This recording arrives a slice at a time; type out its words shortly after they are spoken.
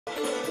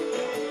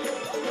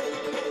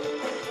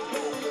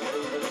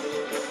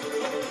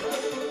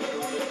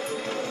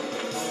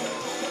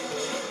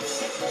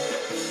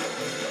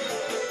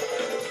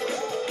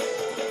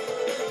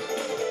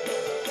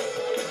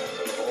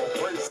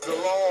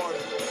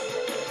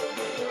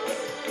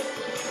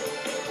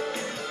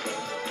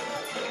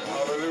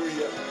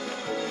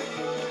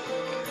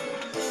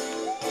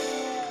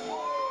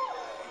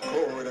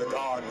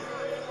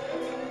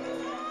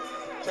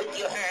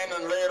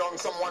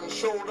someone's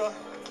shoulder.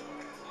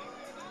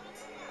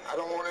 I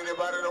don't want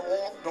anybody to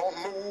walk, don't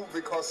move,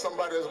 because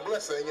somebody's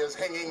blessing is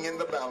hanging in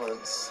the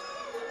balance.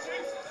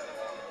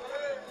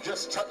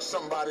 Just touch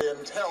somebody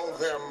and tell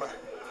them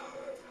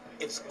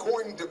it's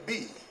going to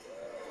be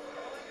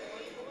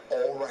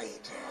all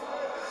right.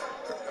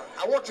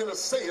 I want you to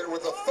say it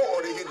with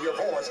authority in your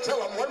voice. Tell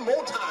them one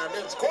more time,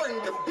 it's going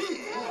to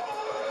be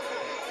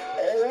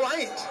all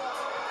right.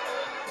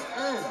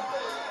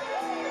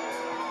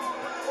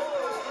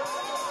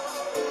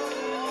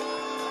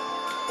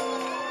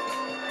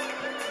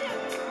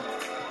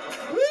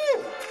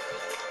 Woo!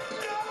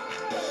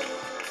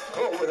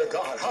 Glory to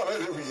God.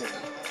 Hallelujah.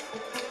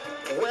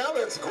 Well,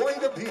 it's going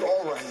to be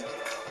all right.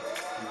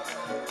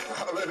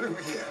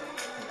 Hallelujah.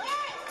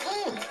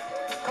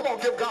 Come on,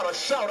 give God a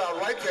shout out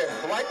right there,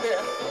 right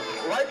there,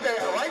 right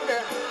there, right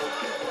there.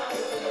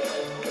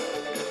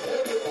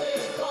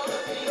 Everything's gonna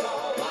be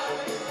all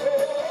right.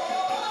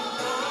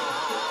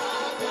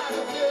 I got a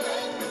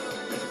feeling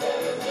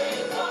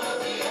everything's gonna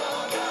be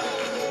all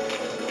right.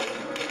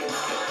 I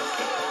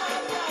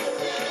got a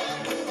feeling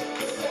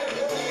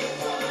everything's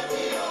gonna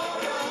be all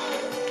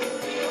right.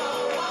 Be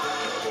all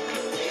right,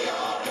 be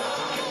all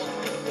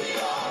right, be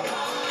all right.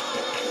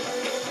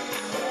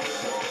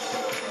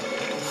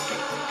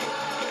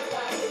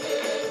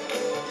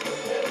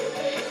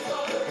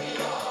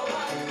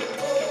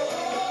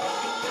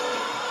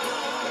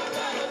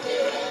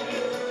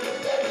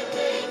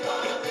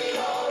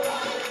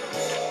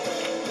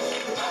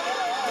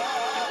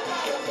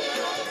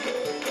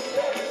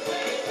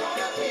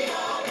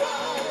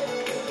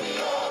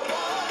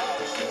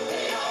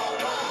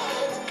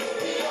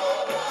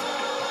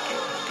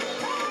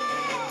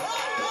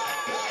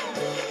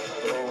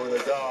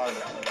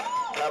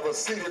 Have a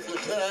seat if you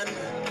can.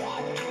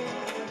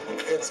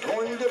 It's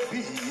going to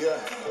be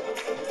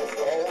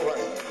all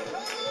right.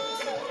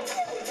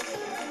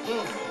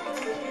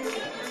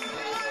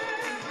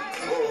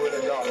 Glory to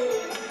God.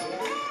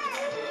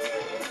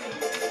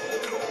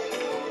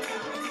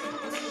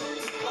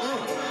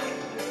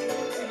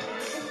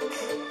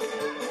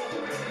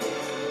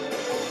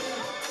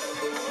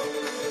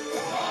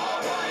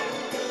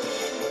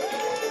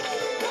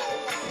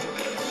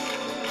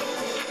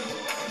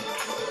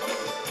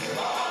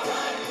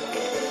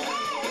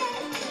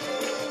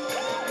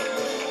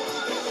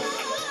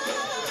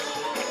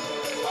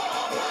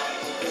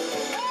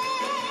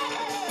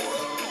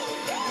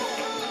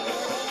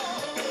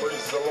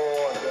 The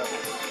Lord.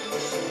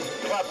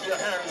 Clap your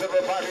hands,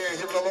 everybody, and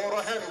give the Lord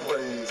a hand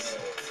praise.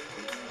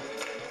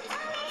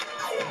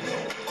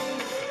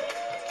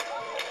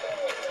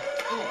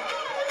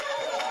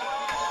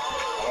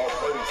 Oh,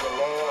 praise the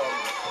Lord.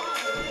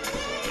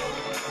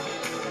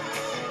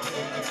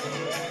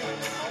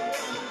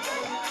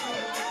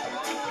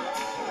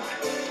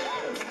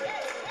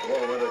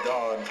 Glory to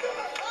God.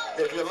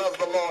 If you love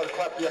the Lord,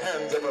 clap your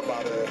hands,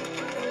 everybody.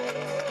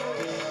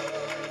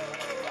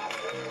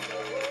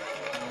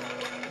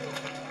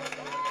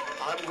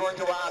 I'm going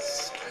to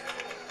ask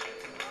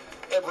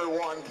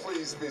everyone,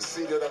 please be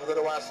seated. I'm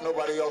going to ask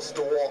nobody else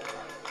to walk.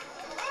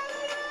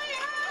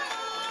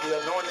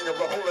 The anointing of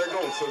the Holy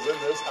Ghost is in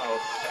this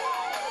house.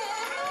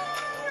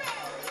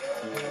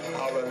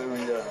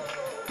 Hallelujah.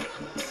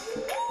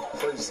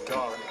 Praise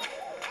God.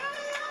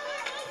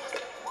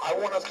 I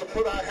want us to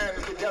put our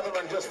hands together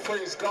and just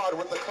praise God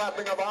with the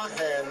clapping of our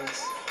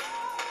hands.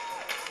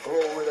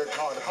 Glory to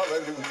God.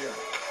 Hallelujah.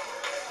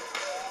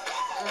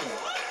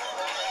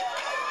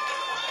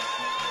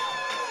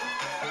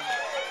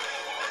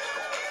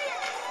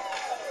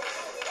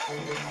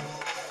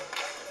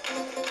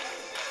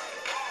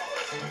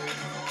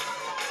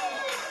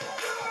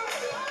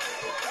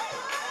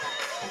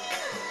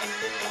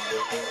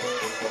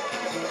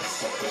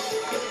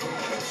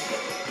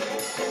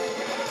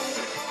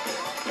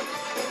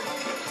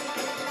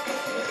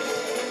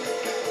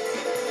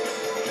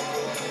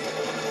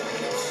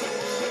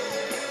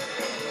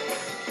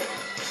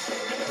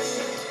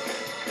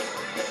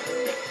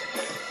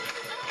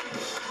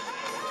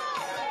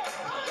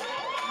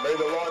 May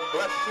the Lord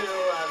bless you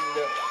and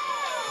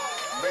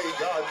may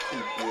God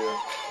keep you.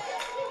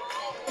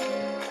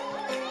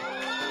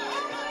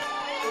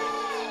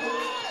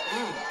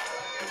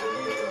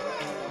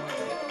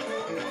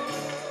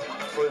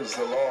 Praise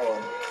the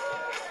Lord.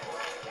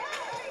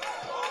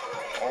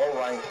 All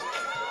right.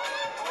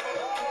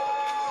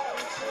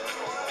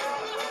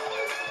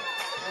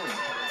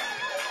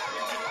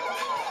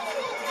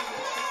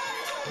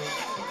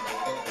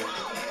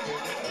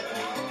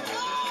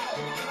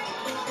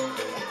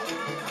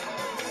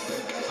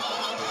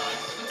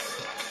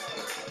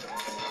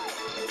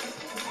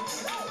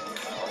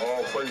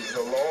 Oh, praise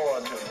the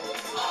Lord.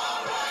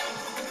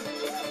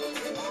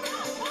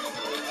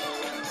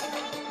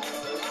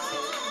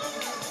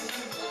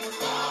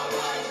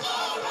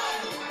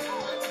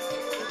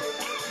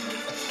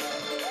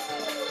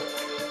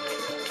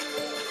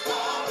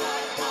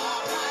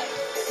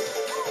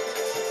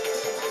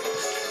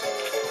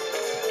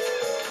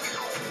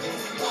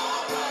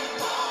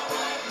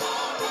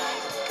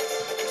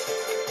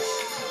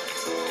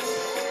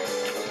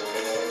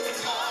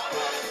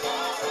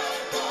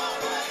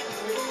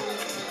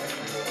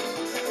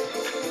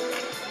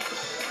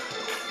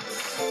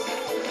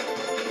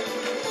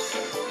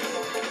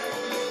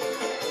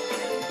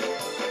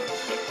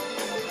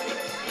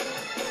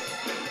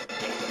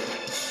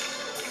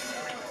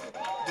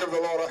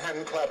 Lord a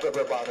hand clap,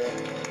 everybody.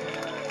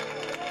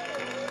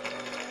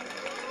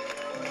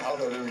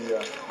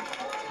 Hallelujah.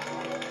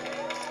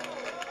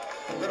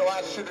 I'm going to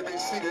ask you to be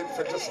seated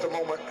for just a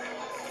moment.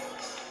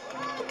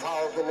 The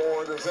power of the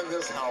Lord is in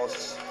this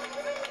house,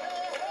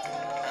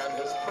 and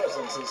his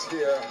presence is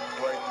here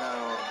right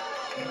now.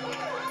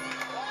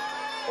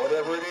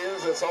 Whatever it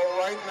is, it's all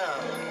right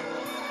now.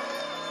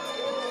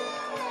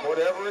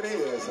 Whatever it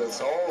is, it's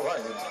all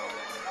right.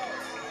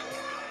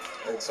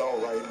 It's all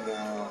right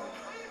now.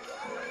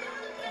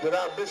 Did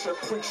our bishop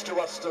preach to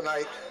us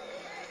tonight?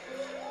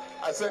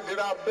 I said, did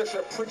our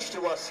bishop preach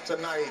to us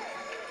tonight?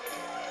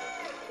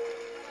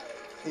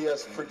 He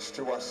has preached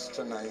to us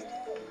tonight.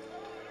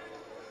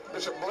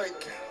 Bishop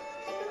Blake,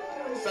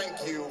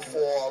 thank you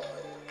for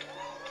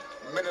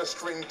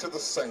ministering to the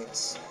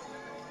saints.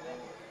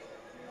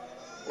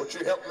 Would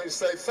you help me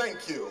say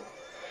thank you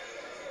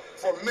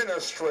for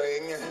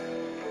ministering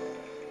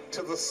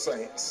to the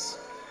saints?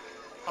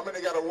 How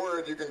many got a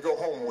word you can go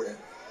home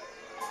with?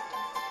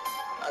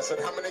 I said,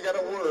 how many got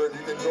a word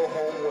you can go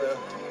home with?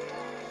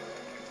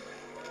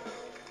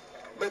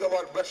 May the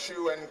Lord bless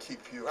you and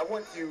keep you. I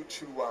want you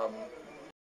to